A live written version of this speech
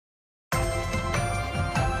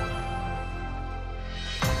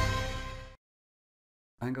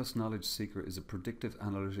KnowledgeSEEKER is a predictive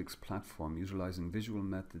analytics platform utilizing visual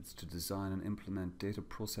methods to design and implement data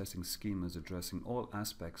processing schemas addressing all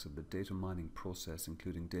aspects of the data mining process,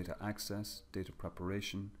 including data access, data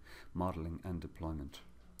preparation, modeling, and deployment.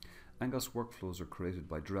 workflows are created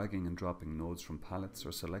by dragging and dropping nodes from palettes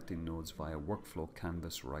or selecting nodes via workflow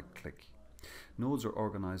canvas right-click. Nodes are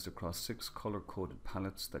organized across 6 color-coded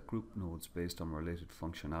palettes that group nodes based on related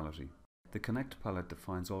functionality. The Connect palette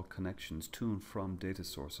defines all connections to and from data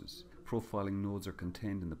sources. Profiling nodes are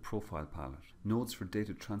contained in the Profile palette. Nodes for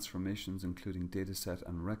data transformations, including dataset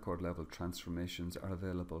and record level transformations, are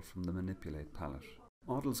available from the Manipulate palette.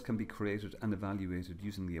 Models can be created and evaluated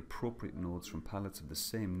using the appropriate nodes from palettes of the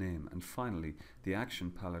same name, and finally, the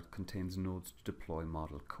Action palette contains nodes to deploy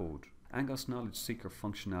model code. KnowledgeSEEKER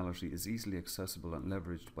functionality is easily accessible and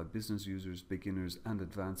leveraged by business users, beginners, and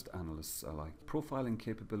advanced analysts alike. Profiling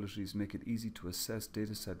capabilities make it easy to assess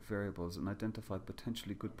dataset variables and identify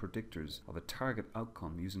potentially good predictors of a target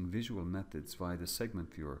outcome using visual methods via the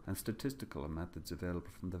segment viewer and statistical methods available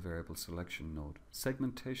from the variable selection node.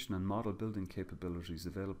 Segmentation and model building capabilities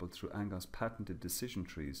available through patented decision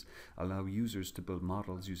trees allow users to build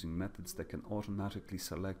models using methods that can automatically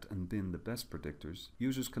select and bin the best predictors.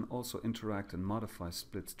 Users can also interact and modify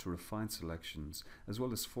splits to refine selections, as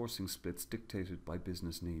well as forcing splits dictated by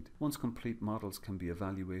business need. Once complete, models can be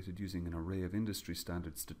evaluated using an array of industry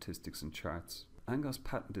standard statistics and charts.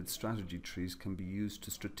 patented strategy trees can be used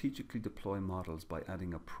to strategically deploy models by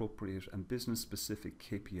adding appropriate and business-specific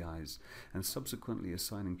KPIs and subsequently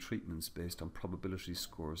assigning treatments based on probability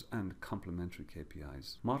scores and complementary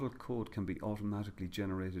KPIs. Model code can be automatically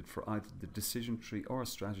generated for either the decision tree or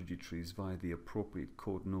strategy trees via the appropriate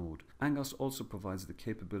code node. also provides the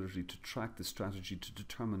capability to track the strategy to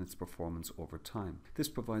determine its performance over time. This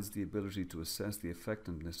provides the ability to assess the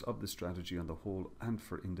effectiveness of the strategy on the whole and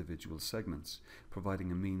for individual segments,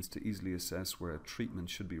 providing a means to easily assess where a treatment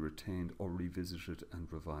should be retained or revisited and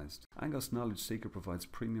revised. KnowledgeSEEKER provides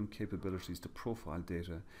premium capabilities to profile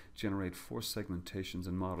data, generate force segmentations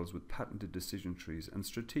and models with patented decision trees, and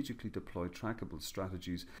strategically deploy trackable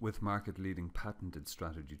strategies with market-leading patented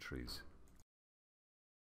strategy trees.